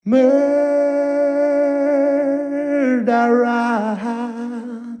Murderer,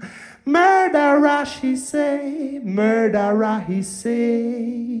 murderer, she say, murderer, he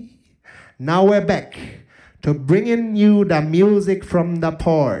say. Now we're back to bringing you the music from the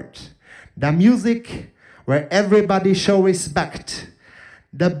port. The music where everybody show respect.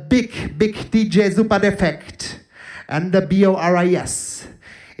 The big DJ Super Defect and the B.O.R.I.S.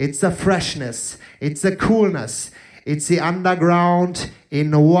 It's the freshness, it's the coolness, it's the underground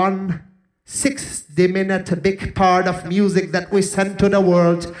in 160-minute big part of music that we send to the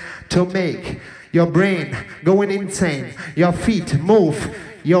world to make your brain going insane, your feet move,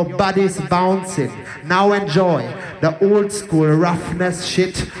 your body's bouncing. Now enjoy the old school roughness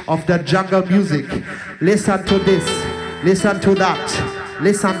shit of the jungle music. Listen to this, listen to that,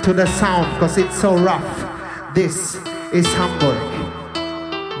 listen to the sound, because it's so rough. This is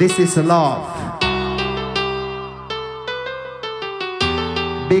Hamburg. This is love.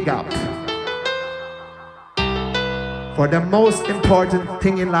 Big up. For the most important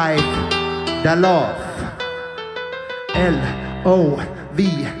thing in life, the love. L-O-V-E,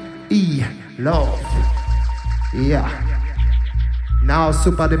 love. Yeah. Now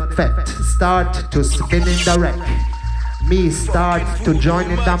Super Defect start to spin in the wreck. Me start to join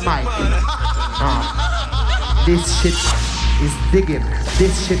in the mic. This shit is digging.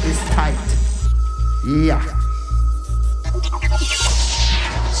 This shit is tight. Yeah.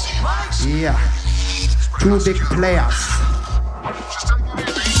 Yeah. Two big players.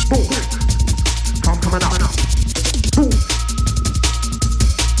 Boom. Come on up. Boom.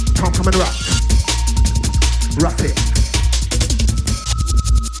 Come and rock. Rough it.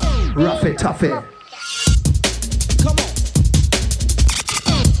 Rough it, tough it. Come on.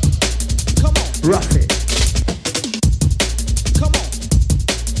 Come on. Rough it. Come on.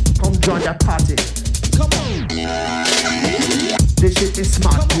 Come join the party. Come on. This shit is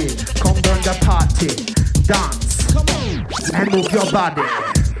smart, yeah. Come join the party. Dance. Come on. And move your body.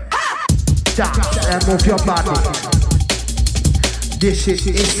 Dance and move your body. This shit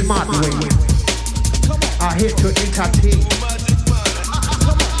is smart, way. I'm here to entertain,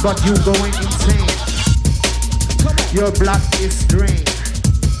 but you going insane. Your blood is drained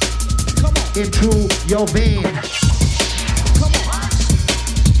into your vein.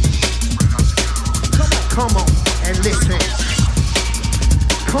 Come on and listen.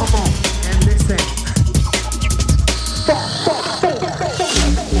 Come on and listen.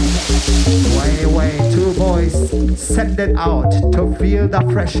 Way, two boys send it out to feel the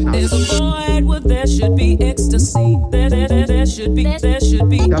freshness. There's a void where there should be ecstasy. There should be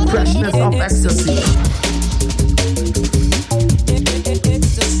the freshness of ecstasy.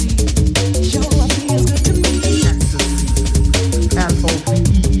 Ecstasy. Your love feels good to me. Ecstasy.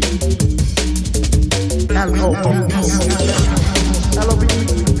 L-O-V-E. L-O-V-E.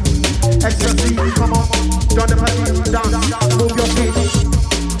 Ecstasy. Come on. Join the party. Down. Move your feet.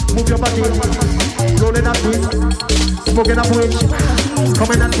 Move your body, rolling up with, smoking up with,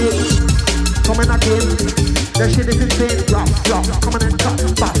 coming and dip, coming again. The shit is insane, drop, coming and cut,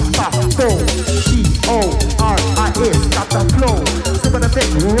 fast, go. B.O.R.I.S, got the flow, super the thing,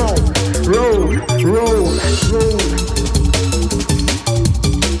 roll.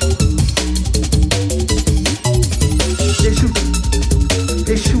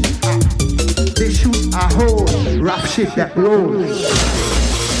 They shoot a whole rap shit that rolls.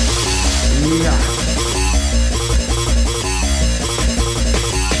 Yeah.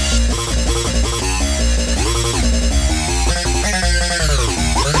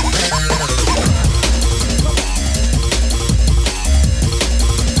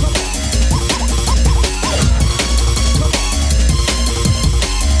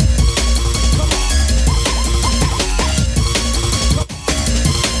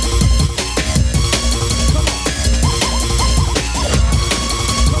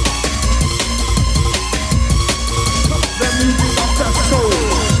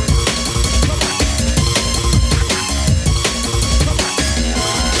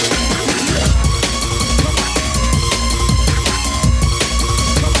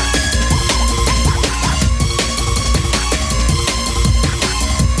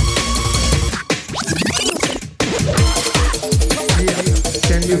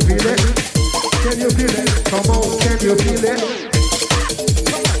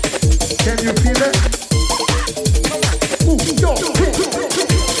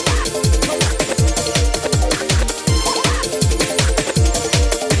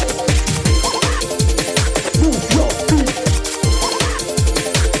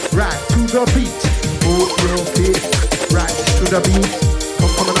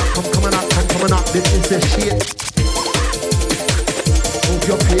 This is the shit. Move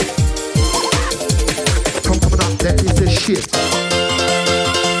your feet. shit.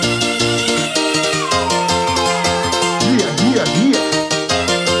 Yeah.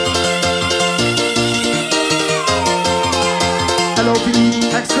 L.O.V.E,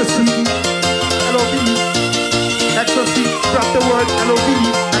 ecstasy. L.O.V.E, ecstasy. Drop the word L.O.V.E,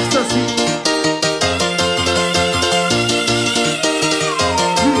 ecstasy.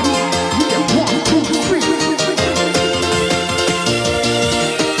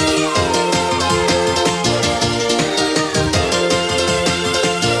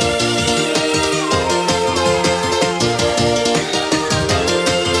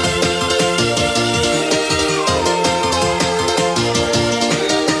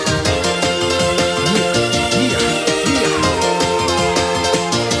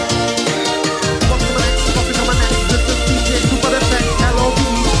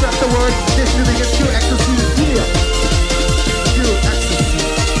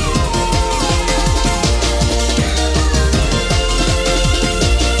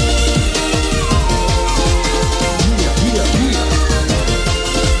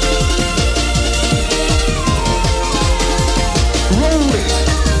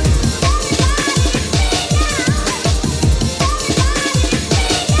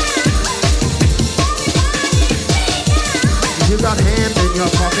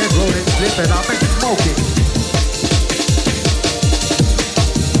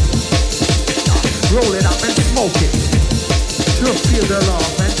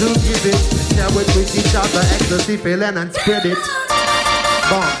 Feeling and spread it.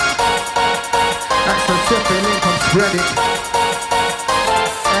 Bomb. Ecstasy feeling, come spread it.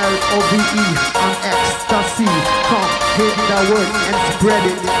 L.O.V.E on ecstasy. Come, hear that word and spread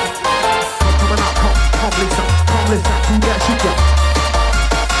it. Come on out, come listen, do that shit, yeah.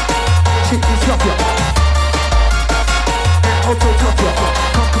 Shit is rough, yeah. And also tough, yeah.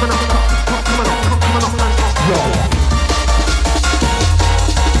 Come on out, yo.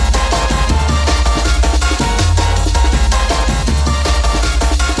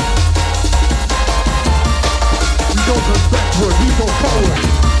 Backward, we go forward.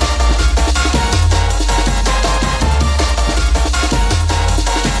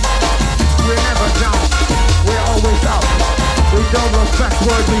 We're never down, we're always up. We don't look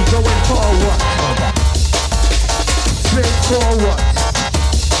backward, we going forward. Straight forward.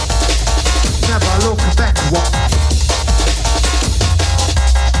 Never look backward.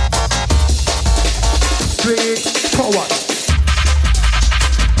 Straight forward.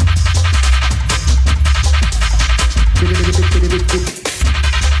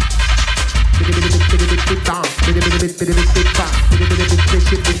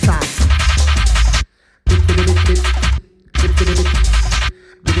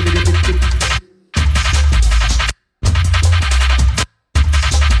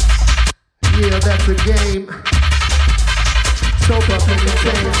 Yeah, that's a game. So fucking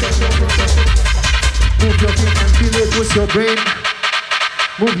insane. Move your feet and feel it with your brain.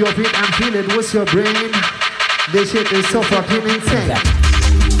 Move your feet and feel it with your brain. This shit is so fucking insane.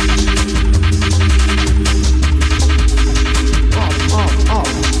 Up.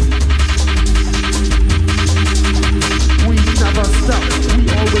 We never stop, we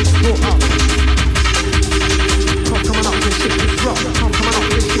always go up. Come on up, this shit is rough. Come on up,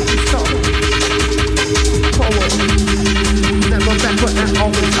 this shit is tough. Forward, never backward and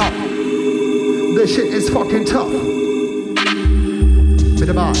always up. This shit is fucking tough. Bit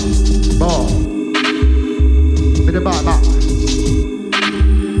of bar. Bit of bar.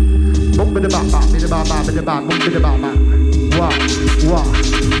 Boom, bit of bar. Wow.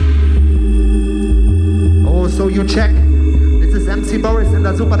 Oh, so you check. This is MC Boris and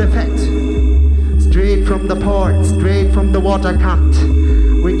the Super Effect. Straight from the port, straight from the water cunt.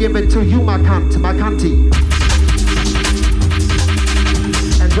 We give it to you, my cunt, my cunty.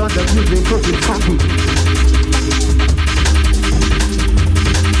 Enjoy the music, cause it's funky.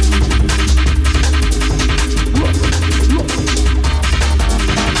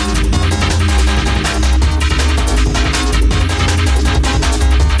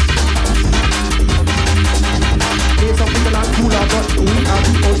 But we are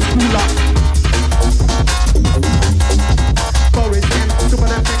the old schooler. Boris and Super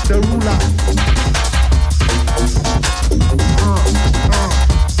Effect, the ruler.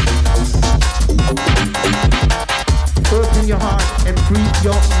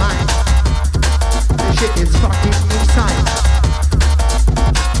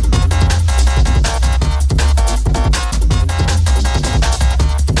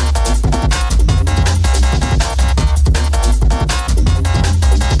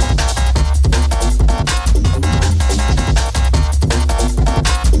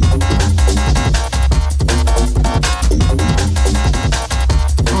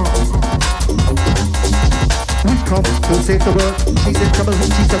 save the world. She's in trouble,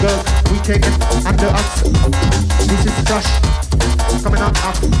 she's a girl. We take it under us. This is Josh coming up.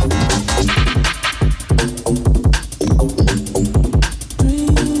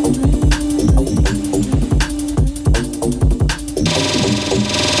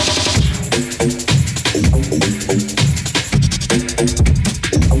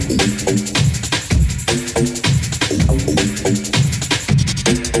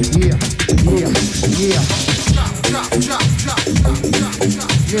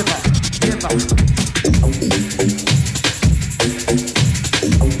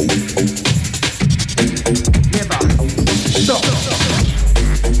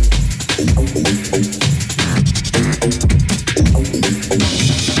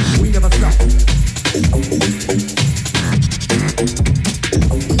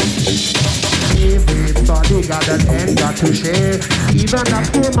 To share, even a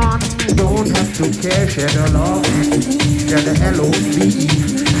poor man don't have to care. Share the love, share the L.O.V.E,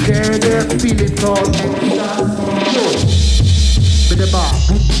 share the feeling called XTC. With the bar,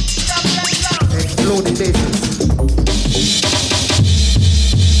 exploding bases.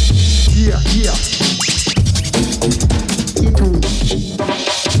 Yeah.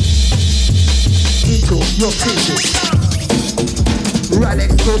 Into your faces. Right,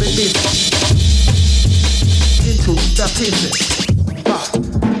 exploding bases. Into the pieces.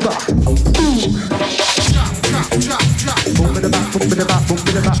 Boom. Boom in the back, boom in the back, boom in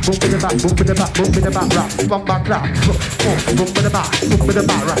the back, boom in the back, boom in the back, boom in the back, rap, bum back, clap. Boom in the back, boom in the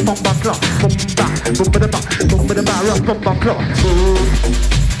back, rap, bum back, clap. Boom back, boom in the back, boom in the back, rap, bum back, clap.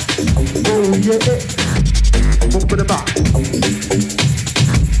 Oh yeah. Boom in the back.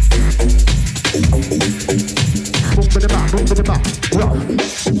 Boom in the back, rap.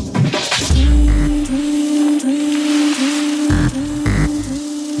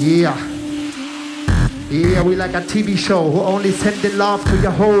 Yeah, we like a TV show who only sending love to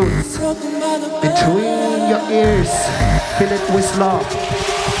your holes. Between your ears, fill it with love.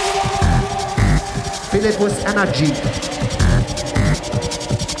 Fill it with energy.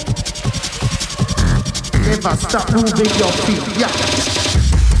 Never stop moving your feet. Yeah.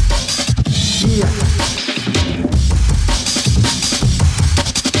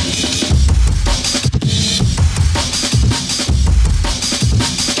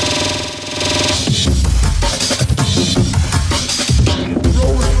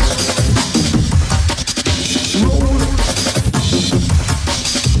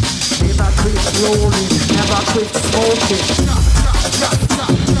 Rolling, never quit smoking.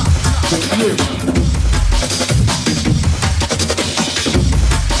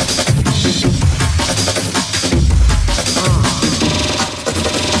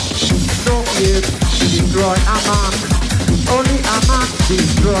 No fear, destroy a man. Only a man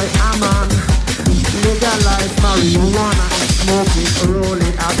destroy a man. Legalize marijuana and smoking. Roll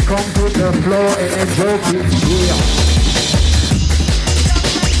it and come to the floor and enjoy it. Yeah.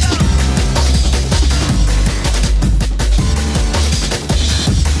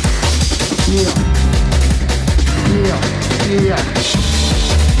 Yeah.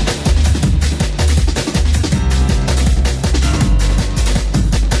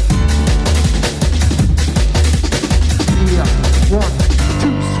 One,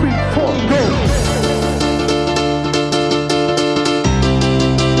 two, three, four, go.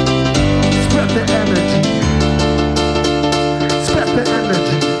 Spread the energy. Spread the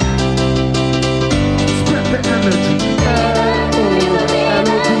energy. Spread the energy.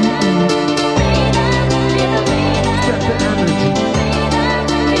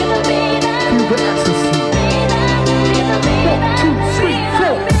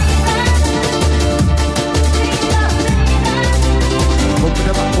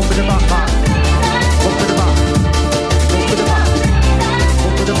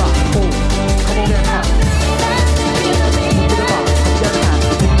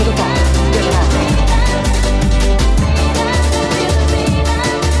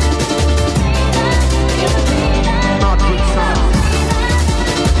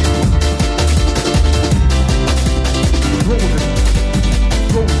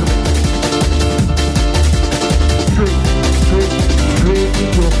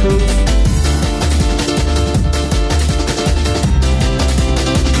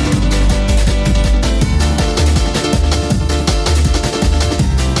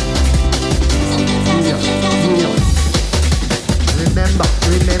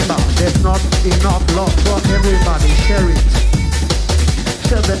 Enough love for everybody, share it.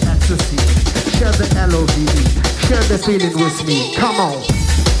 Share the ecstasy, share the L.O.V.E, share the feeling with me, come on.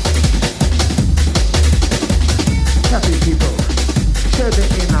 Happy people, share the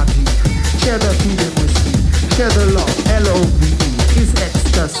energy, share the feeling with me, Share the love, L.O.V.E is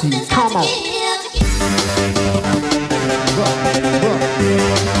ecstasy. Come on.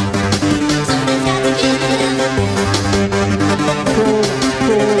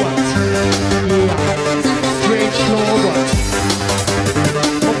 Forward, yeah. Straight forward.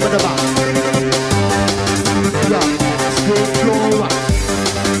 Over the back. Yeah. Straight forward.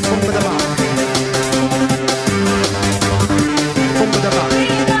 Over the back. Over the back.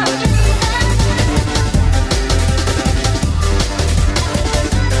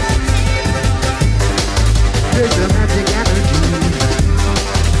 There's a magic energy.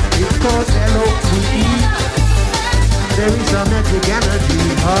 It's called L.O.V.E. There is a magic energy.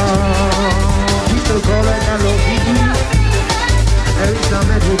 People call it L.O.V.E. There is a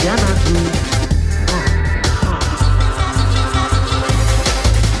magic energy.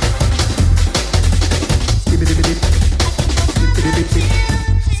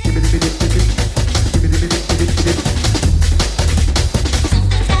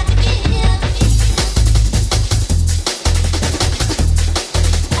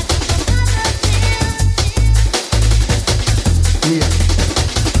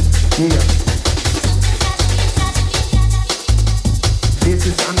 This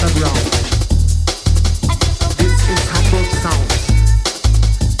is underground. This is humble sound.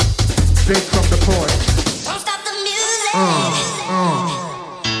 Straight from the port. Don't stop the music.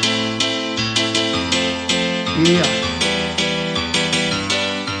 Yeah.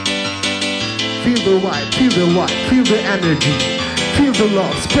 Feel the vibe, feel the vibe, feel the energy. Feel the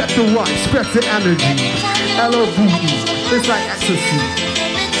love, spread the vibe, spread the energy. L.O.V.E, it's like ecstasy.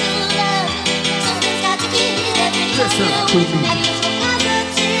 Listen to me.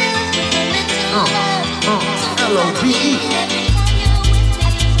 L.O.V.E.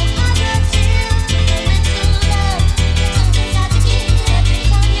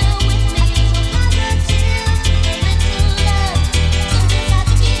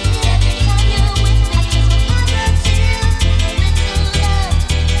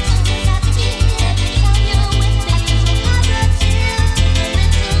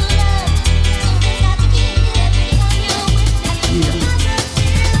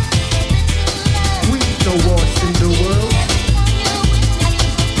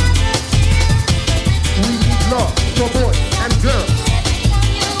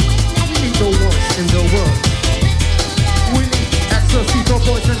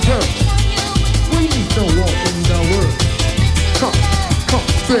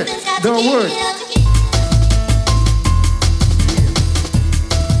 The word.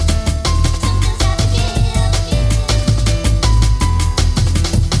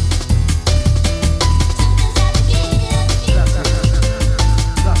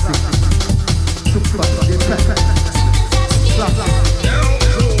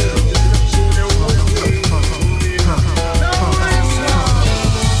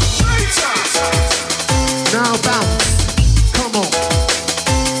 Now bounce. Come on.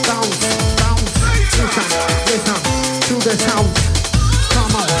 Bounce. Listen to the sound.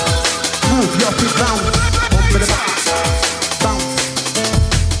 Come on. Move your feet bounce. Bump the back. Bounce.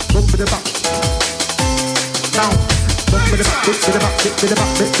 Bump the back. Bounce. Bump the back. Dip to the back. Dip to the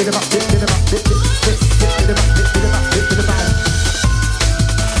back. Dip to the back. Dip to the back. Dip to the back. Dip to the back. Dip to the back. Dip to the back.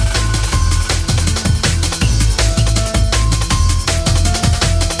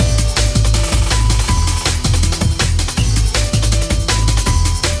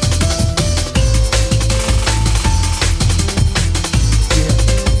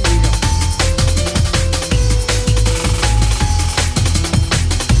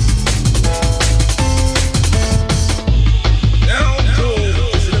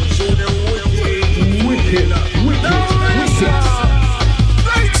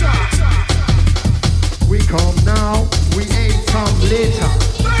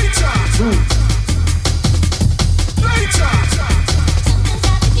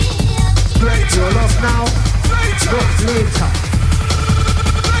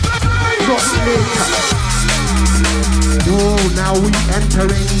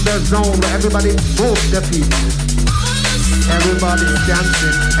 Zone where everybody move their feet. Everybody's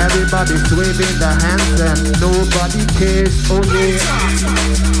dancing, everybody's waving their hands and nobody cares. Oh yeah.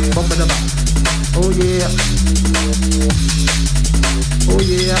 Bump the back. Oh yeah. Oh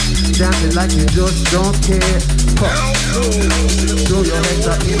yeah. Dancing like you just don't care. Pop. Throw your hands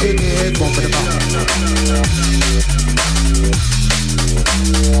up in the air. Bump the back.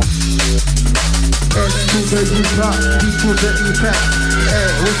 S to the U-Pop, D to the effect.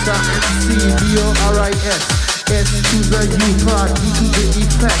 What's the MC, B.O.R.I.S. S to the U-Pop, D to the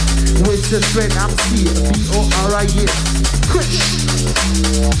effect. With It's a straight MC, B.O.R.I.S. Quick.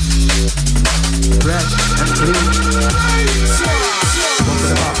 Fresh and clean. Bump to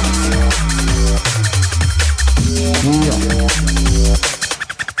the bar. Yeah.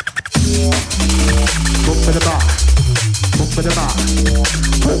 Bump to the bar. Bump to the bar.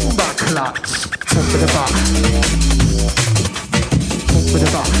 Boom back clocks. Bump to the bar. Bump to the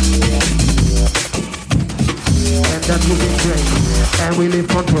bar. And then you be great. And we live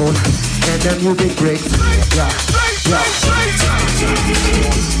control. And then you be great. Yeah, yeah.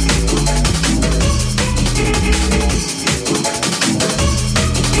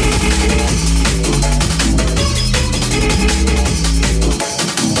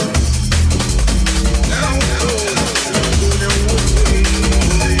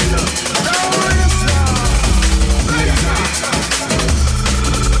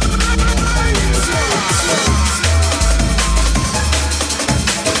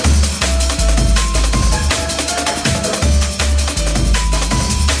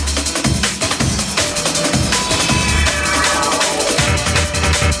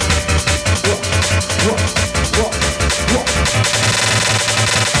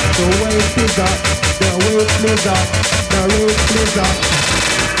 The wave is up, the wave is up, the wave is up.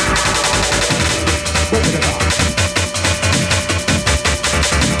 Go to the bar.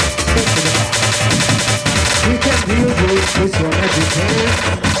 Go to the bar. We can heal good with your magic hand.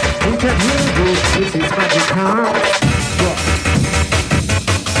 We can heal good with his magic hand. Go.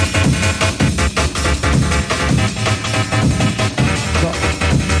 Go.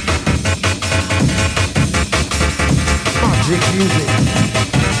 Magic music.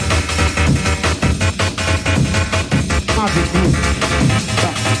 Magic music. Ba,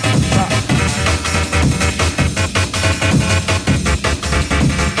 ba.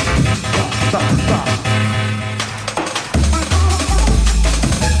 Ba, ba, ba.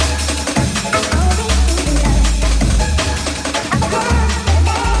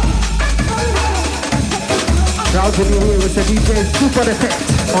 Proud to be here with the DJ Super Effect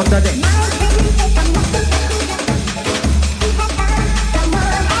on the deck.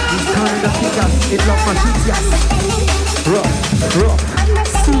 He's turning the speakers in love machines, yes. Rock, super rock.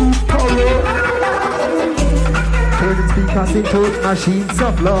 Turning speakers into machines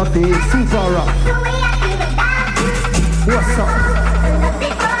of love, they super rock. What's up?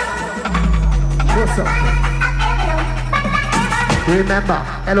 What's up? Remember,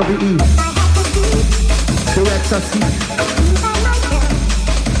 L.O.V.E, the XTC.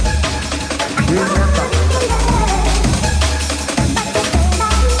 Remember.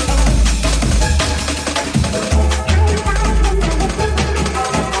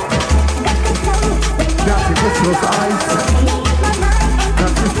 Those eyes,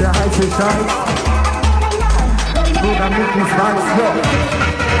 that is the high side. Good and make these vibes rock.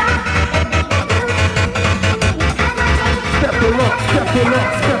 Step the rock, step the rock,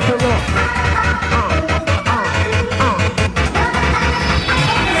 step the rock.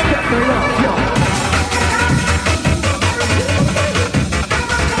 Step the rock, yo.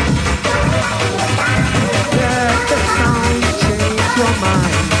 Let the sound change your mind.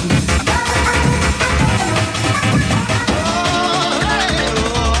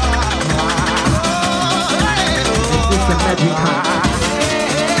 The magic hand.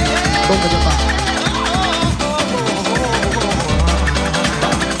 Over the bar.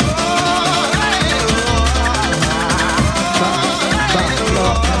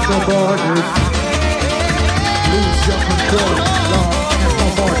 Love has no borders. Lose your control. Love has no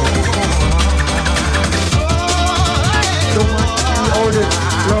borders. Don't want to be ordered.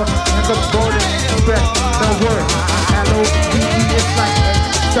 Love has no borders. Spread the word. L.O.V.E is like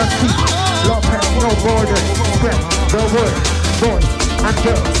ecstasy. Love has no borders. Spread the word. Boys and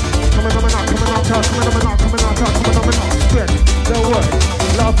girls. Coming on, coming on, talk, coming on, coming on, talk, coming on, spread the word.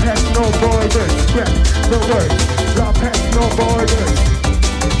 Love has no borders. Spread the word. Love has no borders.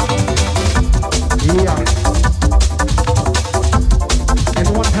 Yeah. In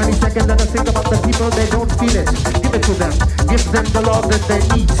 1 second, let us think about the people they don't feel it. Give it to them. Give them the love that they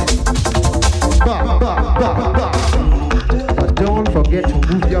need. Ba, ba, ba, ba. But don't forget to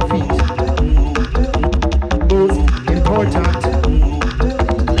move your feet. Most important,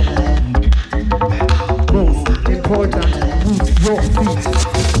 move your feet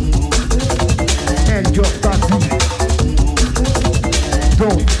and your body.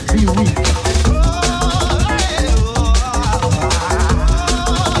 Don't be weak.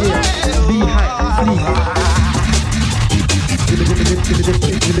 Yeah, be high, sleep.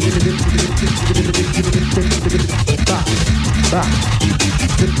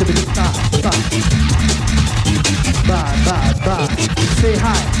 Say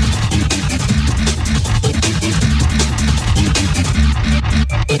hi.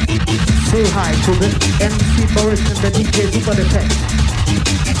 Full high to the MC B.O.R.I.S and the DJ Super Defect.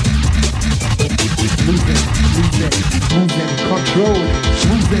 Losing control.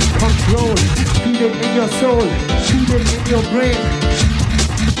 Feel it in your soul, feel it in your brain.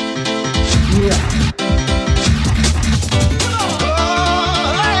 Yeah.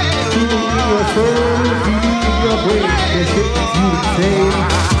 Feel it in your soul, feel it in your brain. The shit makes you insane.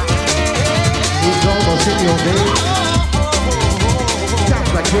 It's almost in your veins. Sounds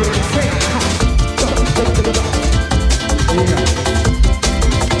like you're insane. Yeah.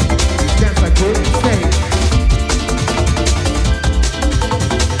 Sounds like you're insane.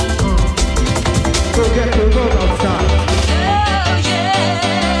 Go get the road outside.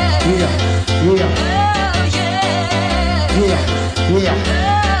 Yeah.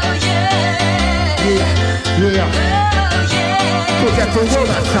 Go get the road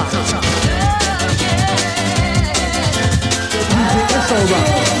outside. Music is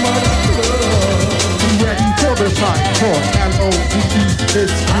alright. Be ready for the fight for L.O.V.E.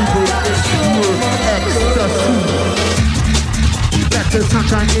 This music is pure ecstasy. Let the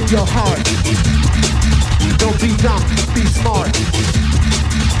sunshine in your heart. Don't be dumb, be smart.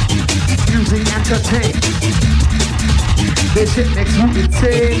 Music entertain. This shit makes you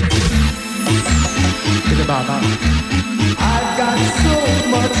insane. Think about that. I've got so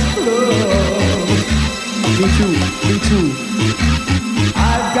much love. Me too.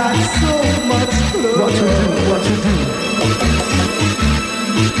 I've got so much love. What you do?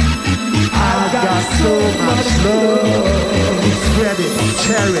 I've got so much love. Spread it,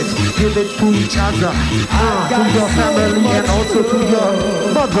 share it, give it to each other, to your family and also to your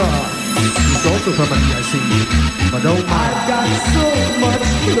mother. It's also family, I see, but don't mind. I've got so much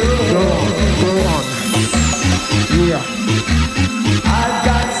love. Go on. Yeah. I've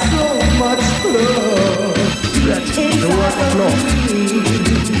got so much love. Spread the word of love.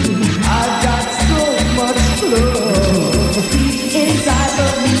 I've got so much love inside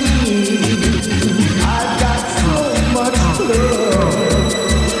of me. I've got so much love.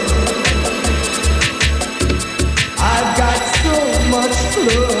 I've got so much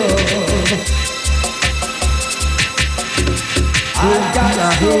love. I've got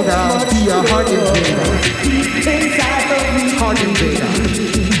so much be a heart invader. Inside of me. Heart invader.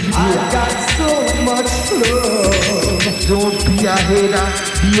 I've got so much love. Don't be a hater,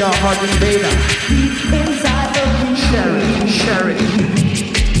 be a heart invader. Inside of me. Share it.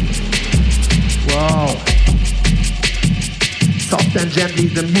 Wow. Soft and gently,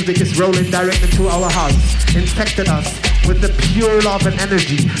 the music is rolling direct into our hearts, infected us with the pure love and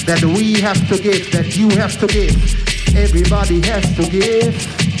energy that we have to give, that you have to give. Everybody has to give.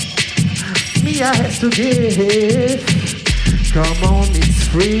 Mia has to give. Come on, it's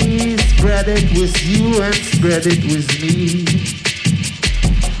free. Spread it with you and spread it with me.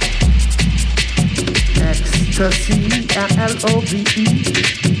 XTC L.O.V.E.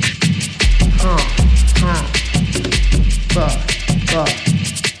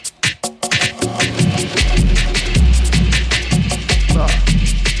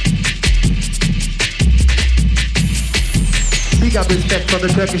 Big up respect for the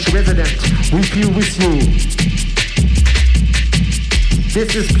Turkish resident. We feel with you.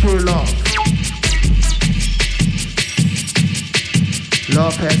 This is pure love.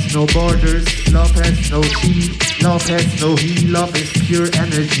 Love has no borders, love has no she, love has no he, love is pure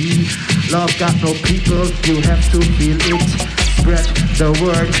energy. Love got no people, you have to feel it. Spread the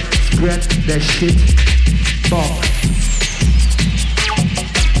word, spread the shit. Bomb.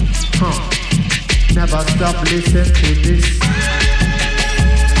 Never stop, listen to this.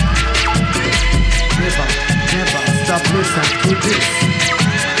 Never stop, listen to this.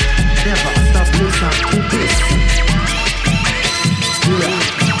 Never stop, listen to this.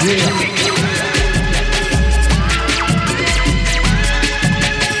 Yeah.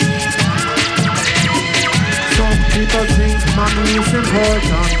 Some people think money is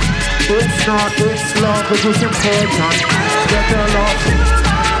important. It's not, it's love which is important. Get the love.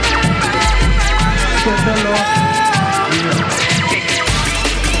 Get the love. Yeah.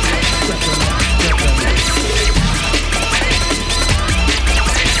 Get the love.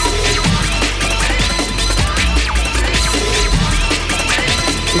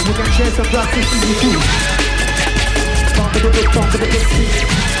 If you can share some drugs, it's easy too. Bump it a bit, bump it a bit,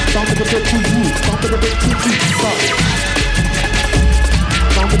 bump it a bit to you, bump it a bit to you,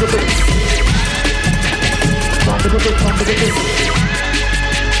 bump it a bit, bump it a bit, bump it a bit.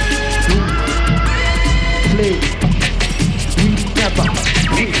 Play, we never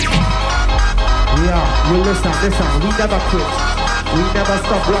quit. Yeah, you listen, we never quit. We never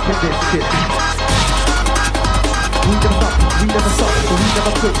stop rocking this shit. We never stop, we never stop, we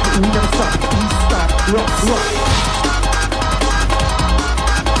never quit, we never stop, we start, rock, rock.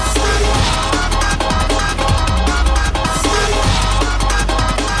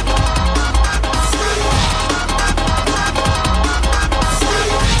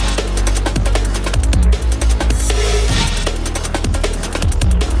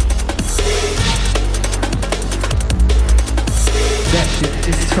 That shit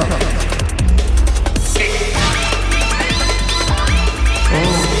is tough.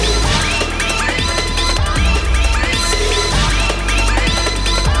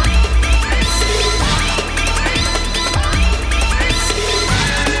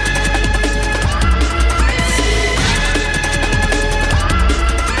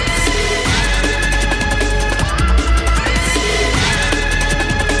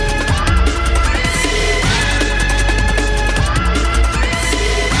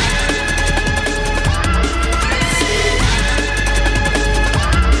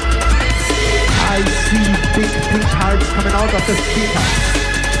 Coming out of the speaker.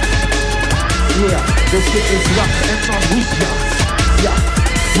 Yeah, this shit is rock and not weak, yeah.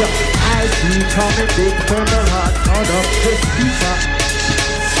 I see coming big from the heart out of the speaker.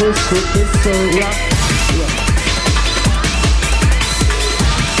 This shit is so rock, yeah.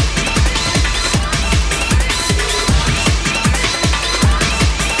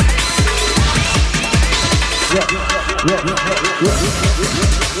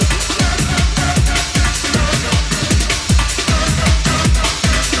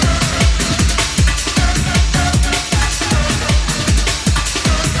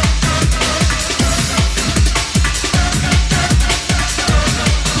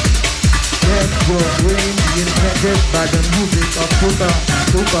 By the music of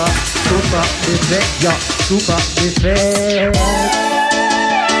super effect, yeah, super effect.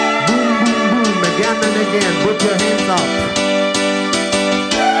 Boom, boom, boom, again and again. Put your hands up.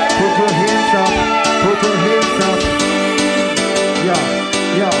 Put your hands up. Put your hands up.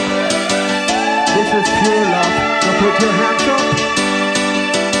 Yeah. This is pure love. Now put your hands up.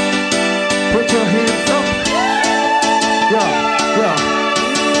 Put your hands up. Yeah.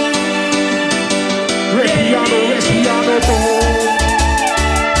 Respiano, boom,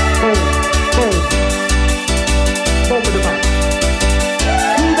 boom, boom in the back.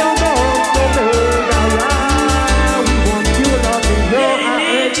 We don't know no around. We want you love in your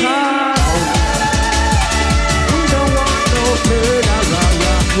time. We don't want no around.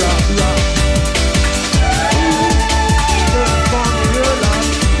 Just want your love.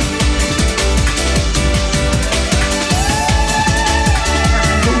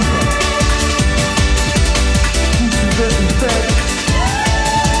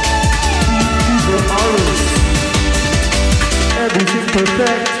 Everything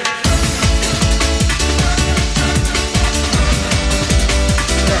perfect.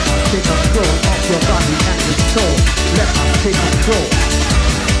 Let us take control of your body and your soul. Let us take control.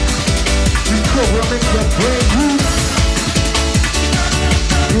 Reprogramming your brain roots.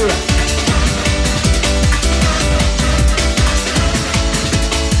 Yeah.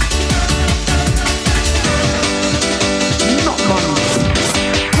 Not money.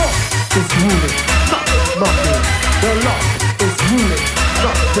 What is ruling? Not money. The law is ruling,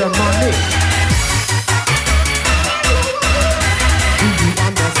 not the money. Do you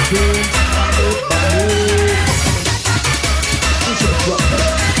understand? Everybody. It's a drug.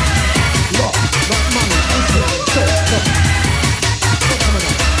 Law, not money. It's ruling. So, coming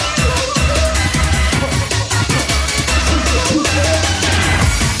up.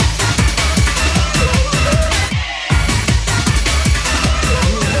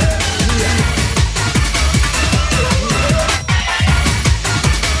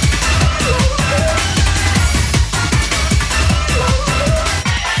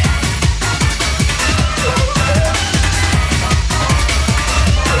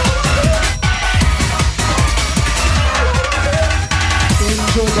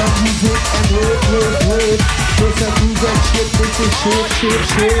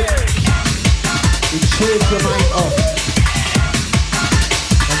 Shit. It shakes your mind up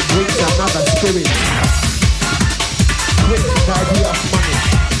and brings another spirit. Quit the idea of money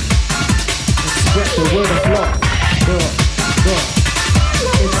and spread the word of love. Go.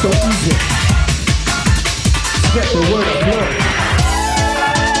 It's so easy. Spread the word of love.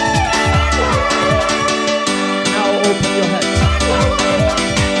 Now open your head.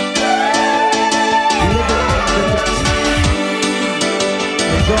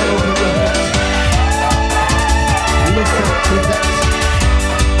 All over your head. Listen to that.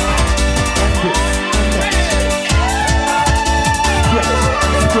 And this and that.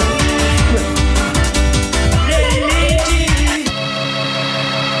 Spread.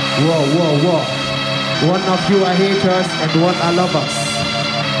 One of you are haters and one are lovers.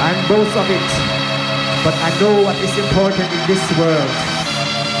 I'm both of it. But I know what is important in this world.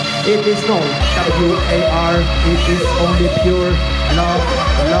 It is no W-A-R. It is only pure love,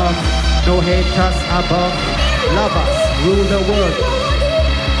 love. No haters above. Lovers rule the world.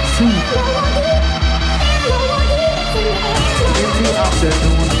 Soon. In the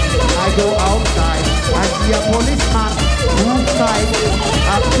afternoon, I go outside. I see a policeman who fight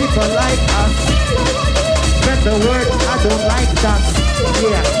at people like us. Spread the word, I don't like that.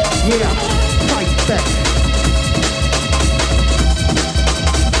 Yeah, yeah, fight back.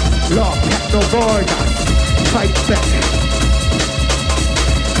 Law has no borders. Fight back.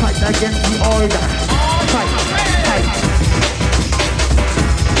 Fight against the order. Fight, fight.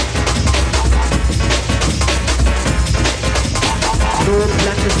 No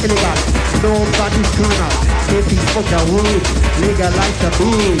plan is illegal. Nobody's criminal. If he smoke the weed, legalize the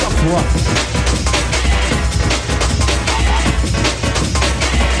weed. What?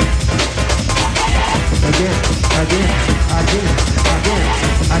 Again, and again.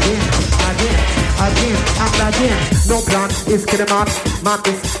 No plan is killing man, man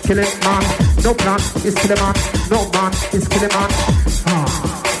is killing man. No plan is killing man, no man is killing man.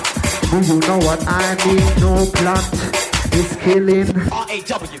 Do you know what I mean? No plan is killing.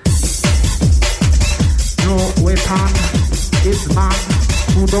 R-A-W. No weapon is man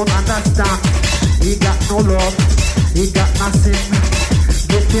who don't understand. He got no love, he got nothing.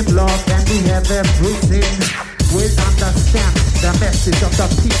 Give him love and we have everything. We'll understand the message of the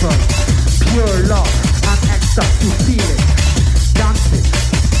people. Pure love and ecstasy feeling. Dance it.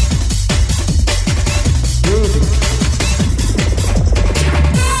 Baby.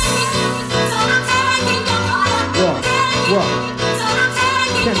 What?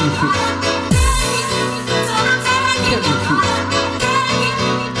 Can you feel? Can you feel?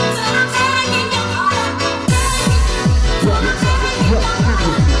 What? Can you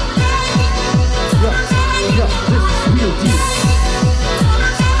feel? This is real deep.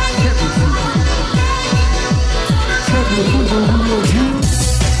 Can you feel? Can you feel the real deep?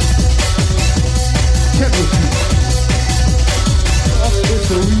 Can you feel? It's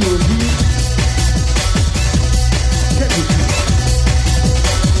a real deep. Can you feel?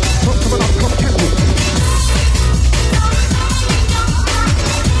 Come on, can you feel?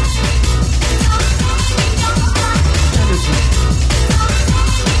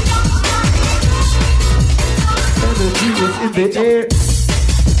 Energy is in the air.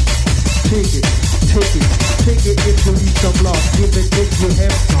 Take it if you need some love. Give it if you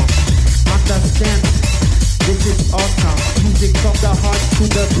have some. Understand, this is awesome. Music from the heart to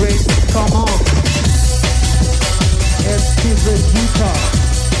the brain. Come on. And to the guitar.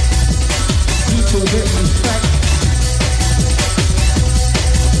 People get respect.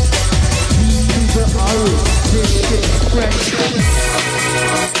 To the arrow. This shit is fresh.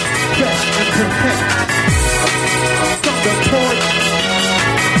 Fresh and protect. From the porch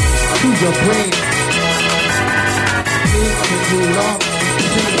to your brain. Making you love.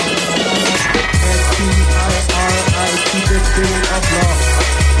 S-P-I-R-I-T, the spirit of love.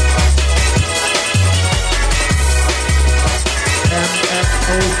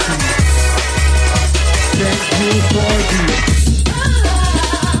 M-F-O-C. Thank you for this.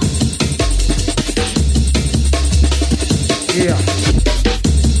 Yeah.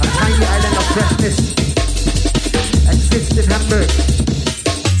 A tiny island of freshness exists in Hamburg.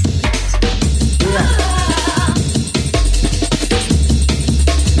 Yeah.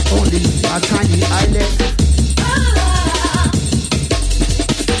 Only a tiny island.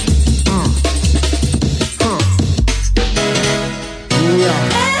 Yeah.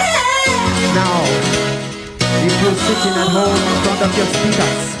 Now, if you're sitting at home in front of your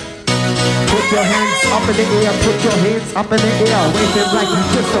speakers, put your hands up in the air, put your hands up in the air, wave them like you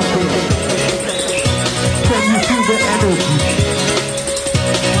just something. Can you feel the energy?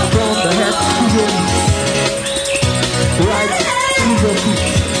 From the head to your knees, right to your feet.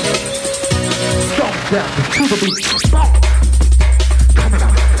 Stop that to the beat. Stop. Come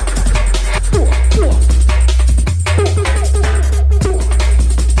on.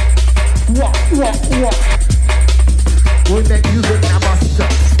 What? We make music never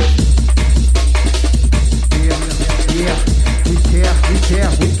stop. Yeah. We care. Yeah,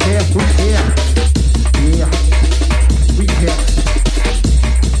 we care.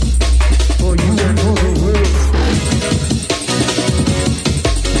 For you and for the world.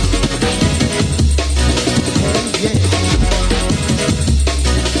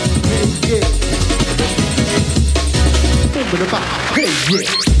 Hey, yeah. Remember the vibe. Hey, yeah.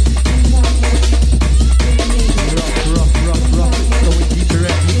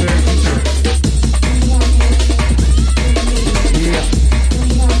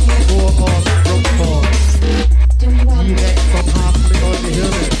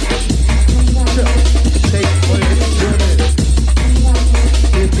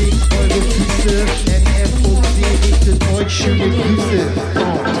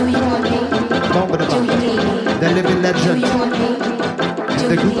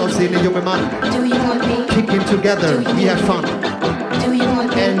 Der gut aussehende junge Mann. Kicking together, we have fun.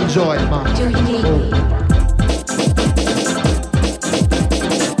 Enjoy, man. Oh.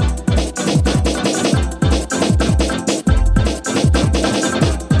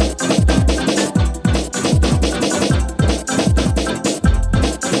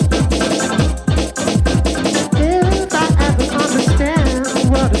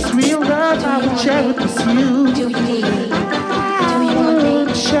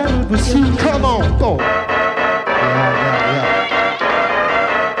 Come on, go.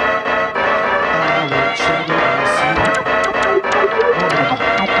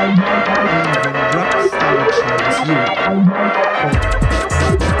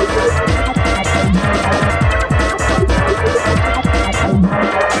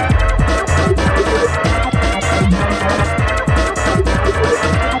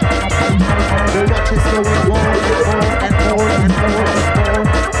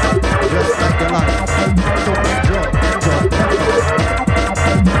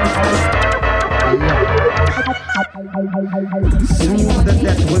 Soon the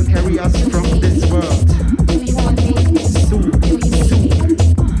death will carry us from this world. Soon.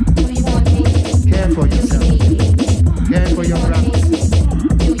 Care for yourself. Care for your friends.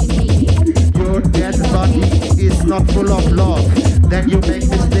 Your dead body is not full of love. Then you make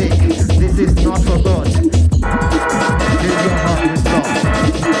mistake. This is not for God. Fill your heart with love.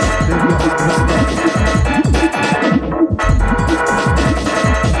 Fill your heart with love.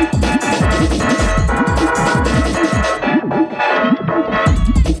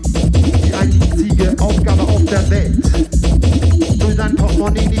 Aufgabe auf der Welt. Füll dein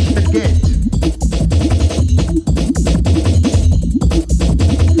Portemonnaie nicht mit Geld.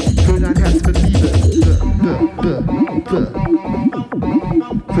 Füll dein Herz mit Liebe.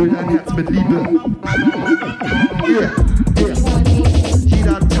 Füll dein Herz mit Liebe. Yeah.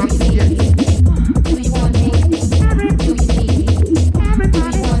 Jeder tanzt jetzt.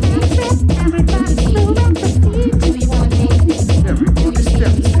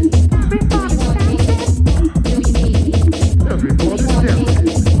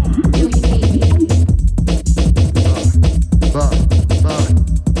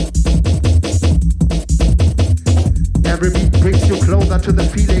 To the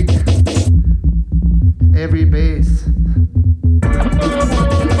feeling, every bass.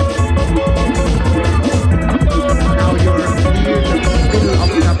 Now you're near the middle of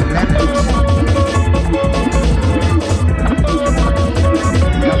the planet.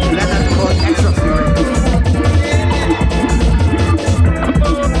 The planet called XTC.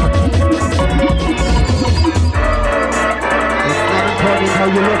 It's not important how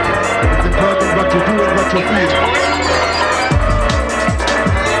you look, it's important what you do and what you feel.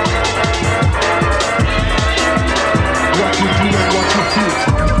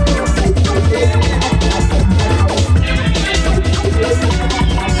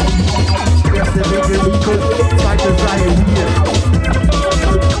 Erste Regel, zweite Reihe hier.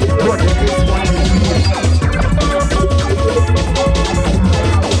 What it is, what you feel.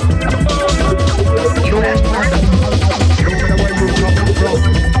 No matter where you're coming from,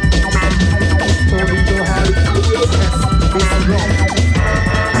 only your heart has been wrong.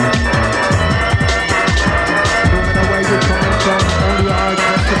 No matter where you're coming from, only your heart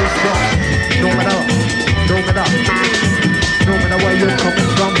has been strong. No matter where you're coming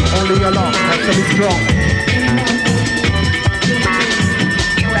from, only your love has to be strong.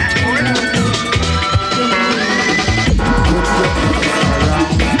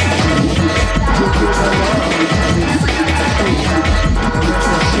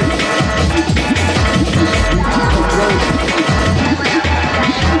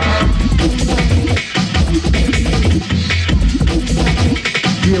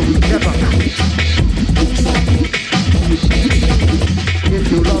 Here we never quit. If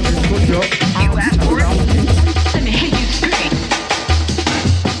you love it, put your arms around it. Let me hear you scream.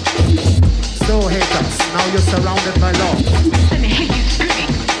 So haters, now you're surrounded by love. Let me hear you scream.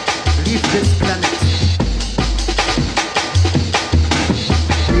 Leave this planet.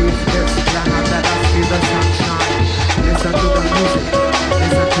 Leave this planet, let us see the sunshine. Listen to the music,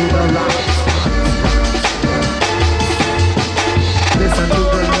 listen to the rhymes. Listen to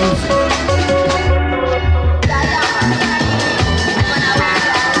the music.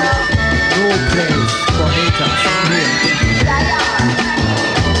 No place for haters here.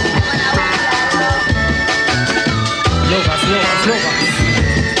 Lovers.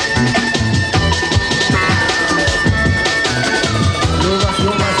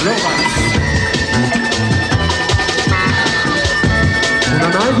 Und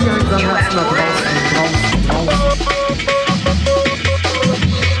an all die einsamen Herzen da draußen.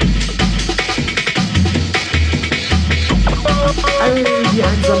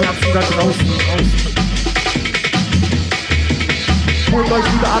 ganz draußen. Holt euch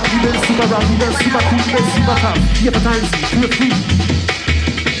wieder ab, die ist super rough, die ist super cool, die ist super tough. Hier verteilen sie, für free.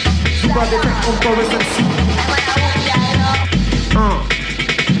 Super Defekt und B.O.R.I.S MC.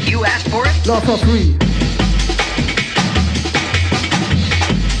 You asked for it? Love for free.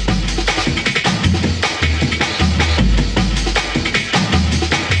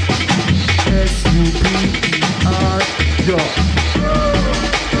 S-U-P-E-R, yo.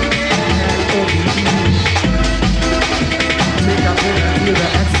 L-O.V.E. Take a pill and feel the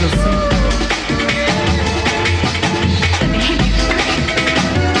ecstasy.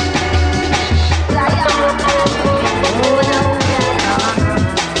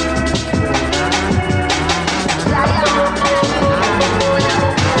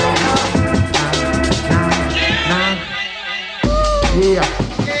 Yeah.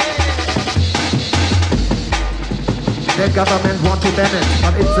 The government want to ban it,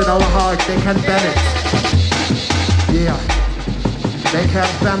 but it's in our heart, they can ban it. Yeah. They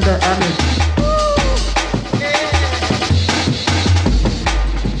can't ban the image.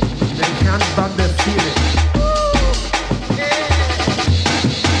 They can't ban the feeling.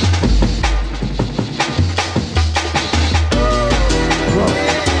 Whoa.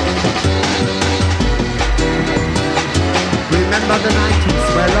 Remember the 90s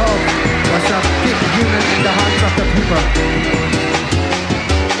where love was a big unit in the hearts of the people.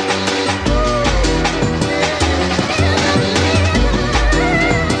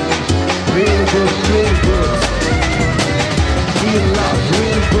 Real good, real good. Real love,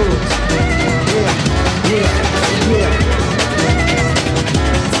 real good. Yeah, yeah, yeah.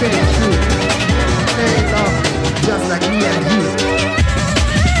 Stay true. Stay love, just like me and you.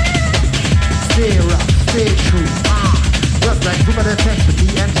 Stay rough, stay true. Just like super defect, me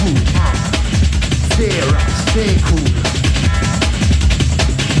and you. Stay rough, stay cool.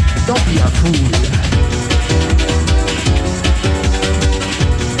 Don't be a fool.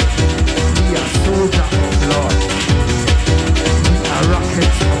 Be a soldier of love. Be a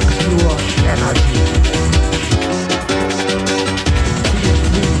rocket of pure energy. Be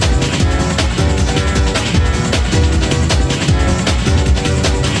free.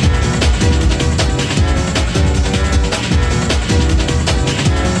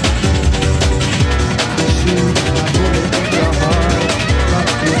 Shoot a bullet in your heart, but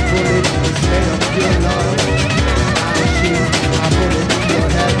this bullet is made of pure love. I shoot a bullet in your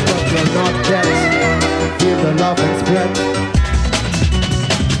head, but you're not dead. Feel the love and spread.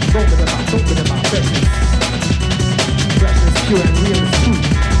 Don't be about freshness. Freshness pure and real is true.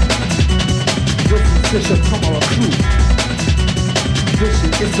 This is vision from our crew.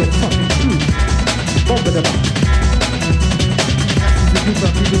 Vision is so fucking true. Don't be about. This is the group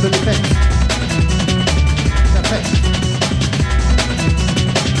of people that defect.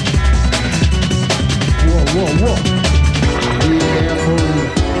 Whoa, whoa, whoa. Be careful.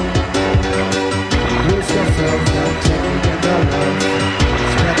 Lose yourself, not taking in the love.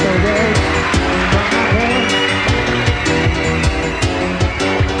 Spread the word from my heart.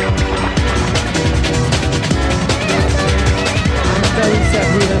 I'm very sad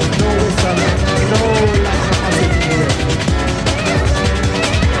we have no whistle, no lights on us in here.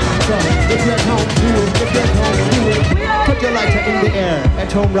 So, if you're at home, do it. If you're at home, do it. Put your lighter in the air.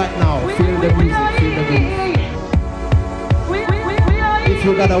 At home right now. Feel the music, feel the groove. If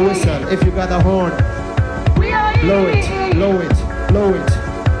you got a whistle, if you got a horn, blow it, blow it, blow it.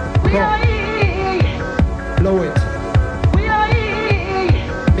 Go. Blow it.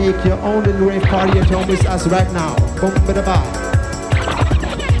 Make your own little rave party at home with us right now. Boom ba da ba.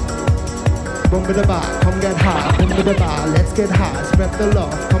 Boom ba da ba. Come get high. Boom ba da ba. Let's get high. Spread the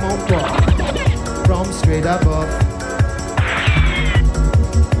love. Come on, bro. From straight above.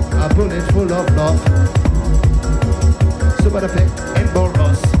 A bullet full of love. Super effect and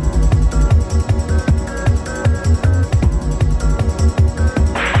B.O.R.I.S.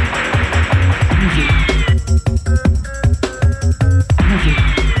 Music. Music.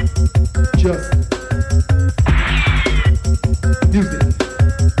 Just music.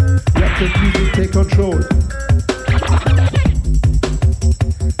 Let the music take control.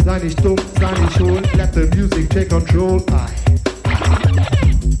 Sei nicht dumm, sei nicht hohl. Let the music take control.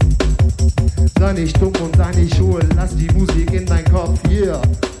 Sei nicht dumm und sei nicht hohl, lass die Musik in dein Kopf, yeah.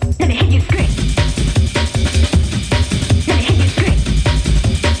 Let me hear you scream. Let me hear you scream.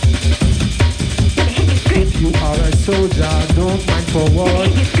 Let me hear you scream. If you are a soldier, don't mind for war.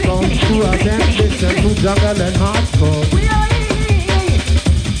 Don't do us and listen to jungle and hardcore.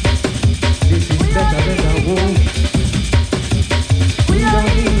 This is better than a war. We don't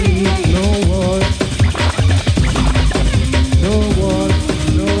need no war. No war,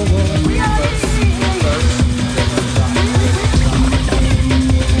 no war.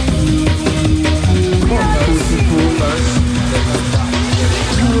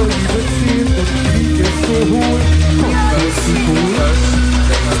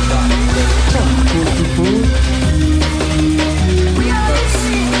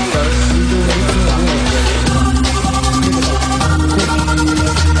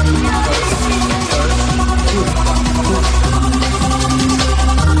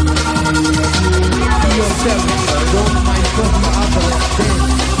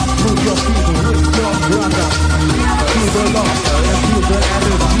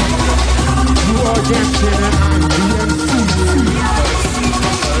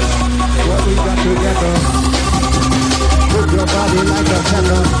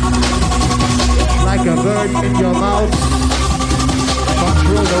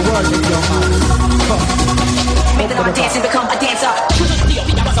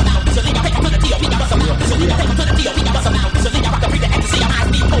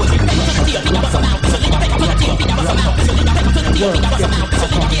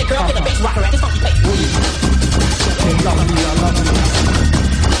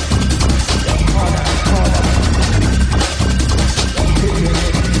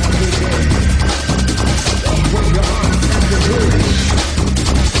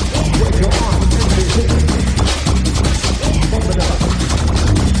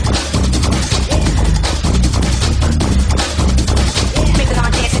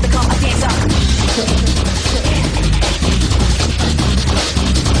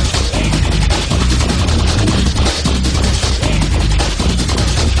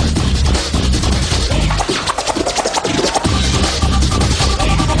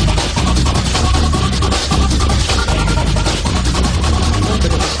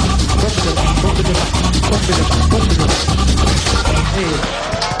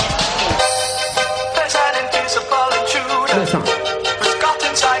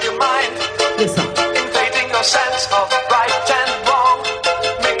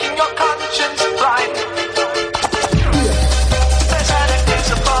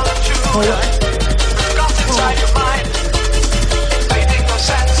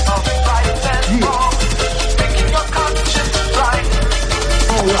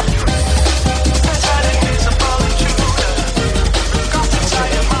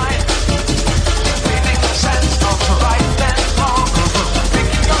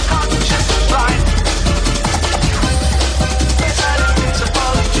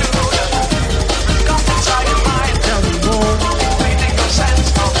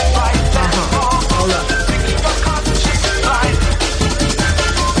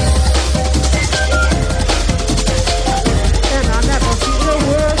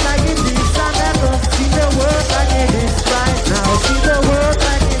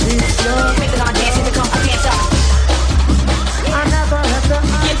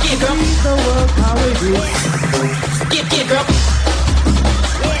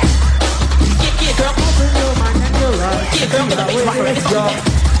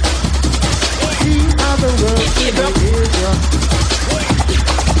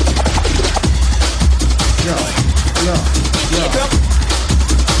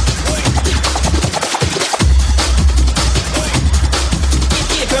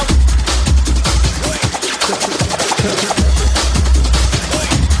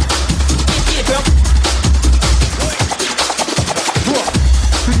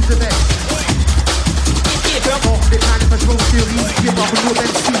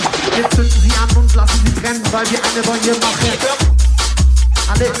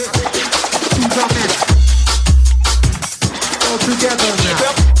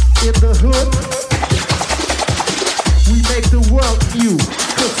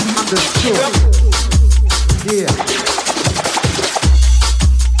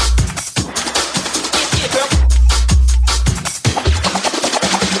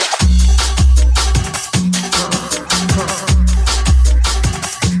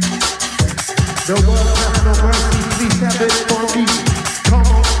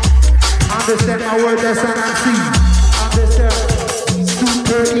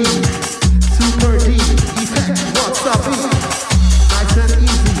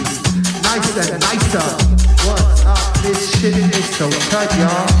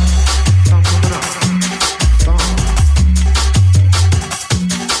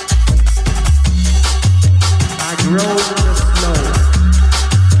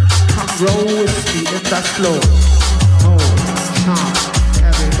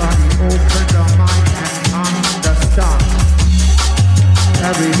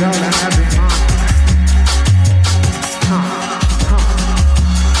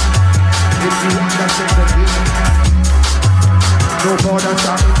 No borders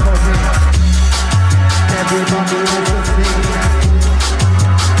are important. Everybody is the same.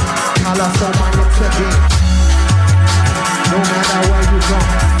 Color so mine it's a game.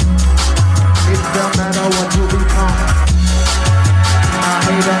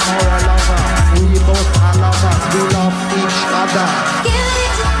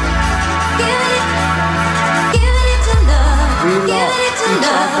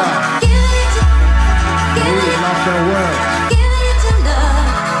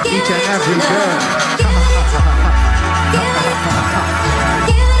 and every girl.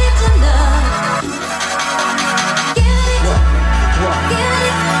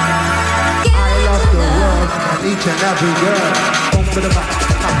 I love the world and each and every girl. Boom for the back.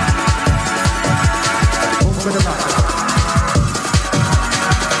 Boom for the back.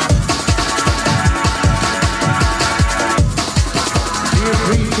 Feel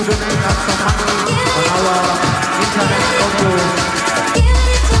free to donate us some money on our internet audio.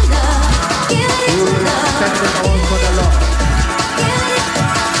 We will send it all for the Lord.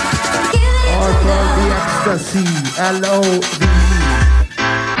 All for the XTC L.O.V.E.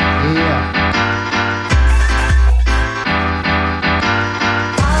 Yeah.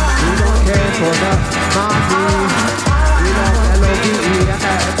 We don't care for the money. We love L.O.V.E and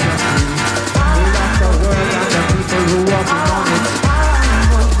XTC. We love the world and the people who walk on it.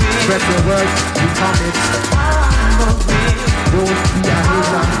 Spread the word, become it. Don't be a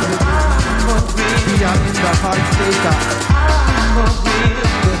hater. Be a in the heart taker. Go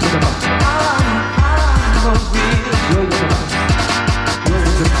to the box. Go with the box. Go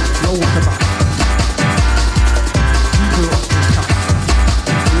with the box. Go with the box. People of the top.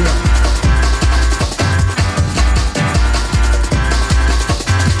 Yeah.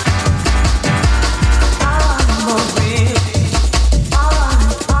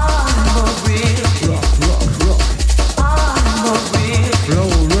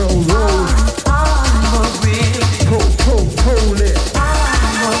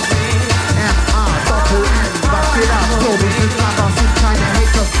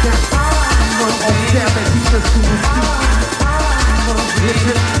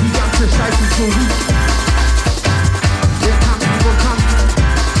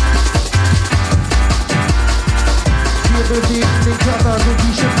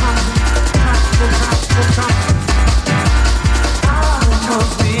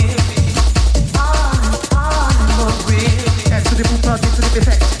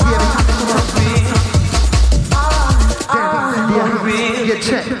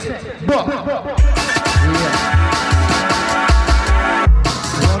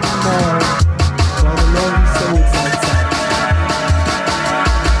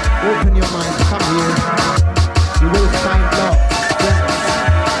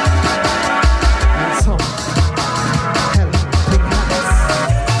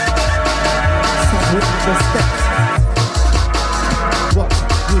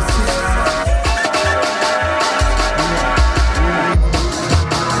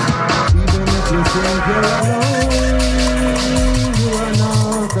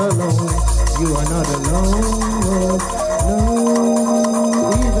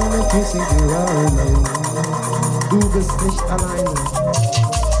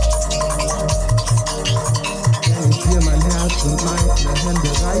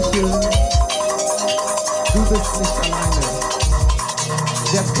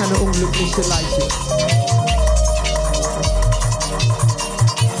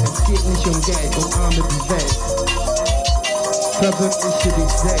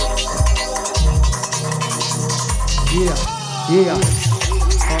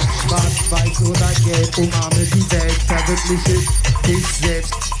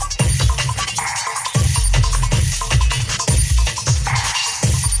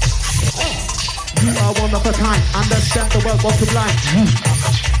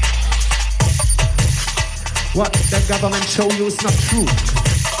 What the government show you is not true.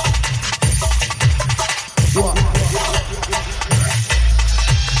 What?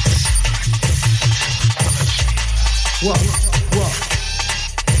 What? What?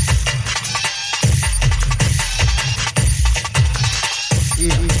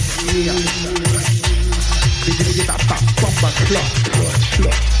 Yeah, yeah. Diggy bop bop bomba clock.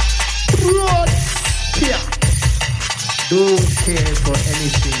 Yeah. Don't care for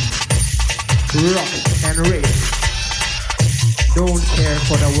anything. Rock and rave. Don't care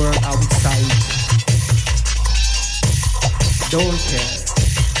for the world outside. Don't care.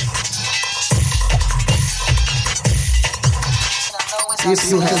 If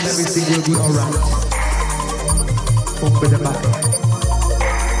you have everything, you'll be alright. Open the back.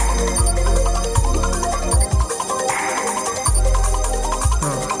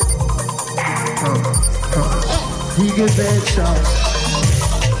 He gives a shot.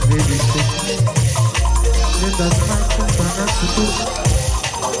 Baby, in the night, I'm to do.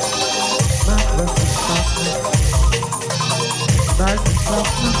 My breath is softly. Night is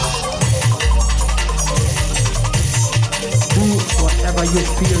softly. Do whatever you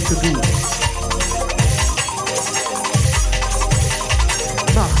feel to do.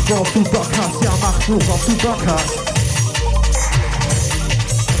 Mach, worauf du Bock hast. Ja, mach so, worauf du Bock hast.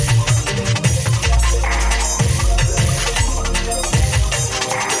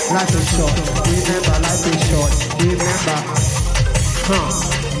 Life is short. Remember, life is short. Remember.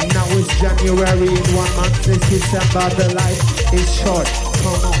 Now it's January in 1 month. It's December. The life is short.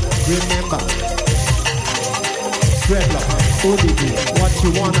 Come on, remember. Spread love. Only do what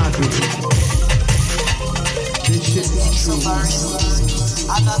you wanna do. This shit is true.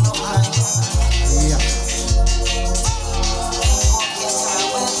 Yeah.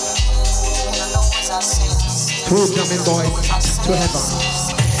 Two drumming boys to heaven.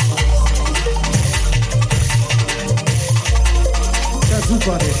 The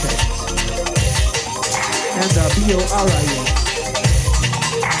Super Effect and the B.O.R.I.S.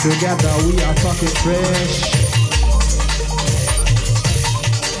 Together we are fucking fresh.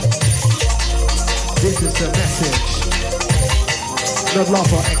 This is the message. Not love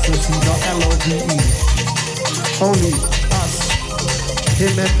for XTC, not L.O.V.E. Only us,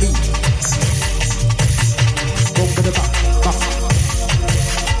 him and me. Boom to the back, back.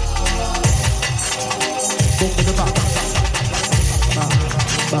 Boom to the back, back, back,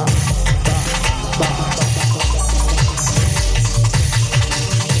 back, back, back, back.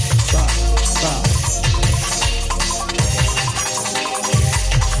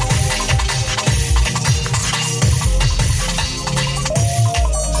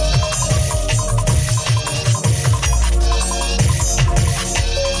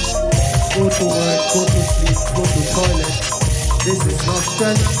 Go to work, go to sleep, go to toilet. This is not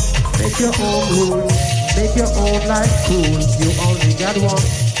stress. Make your own rules, make your own life cool. You only got one.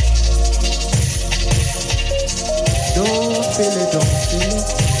 Don't feel it, don't feel it.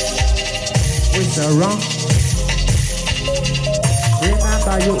 It's a wrong.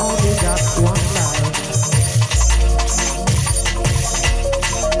 Remember, you only got one life.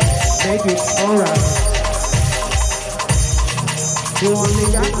 Make it alright. You only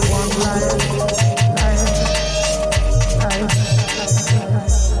got one life.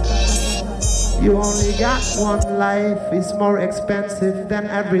 You only got one life. It's more expensive than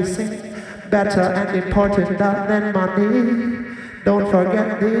everything. Better and important than money. Don't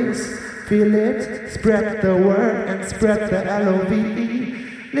forget this. Feel it. Spread the word and spread the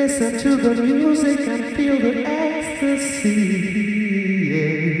L.O.V.E. Listen to the music and feel the ecstasy.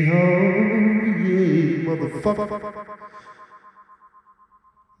 Yeah, oh yeah, motherfucker.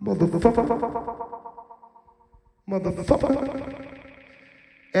 Motherfucker.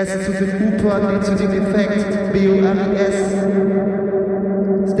 S to the Cooper, D to the effect, B.O.R.I.S.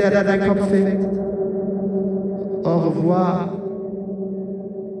 Stay that I conflict. Au revoir.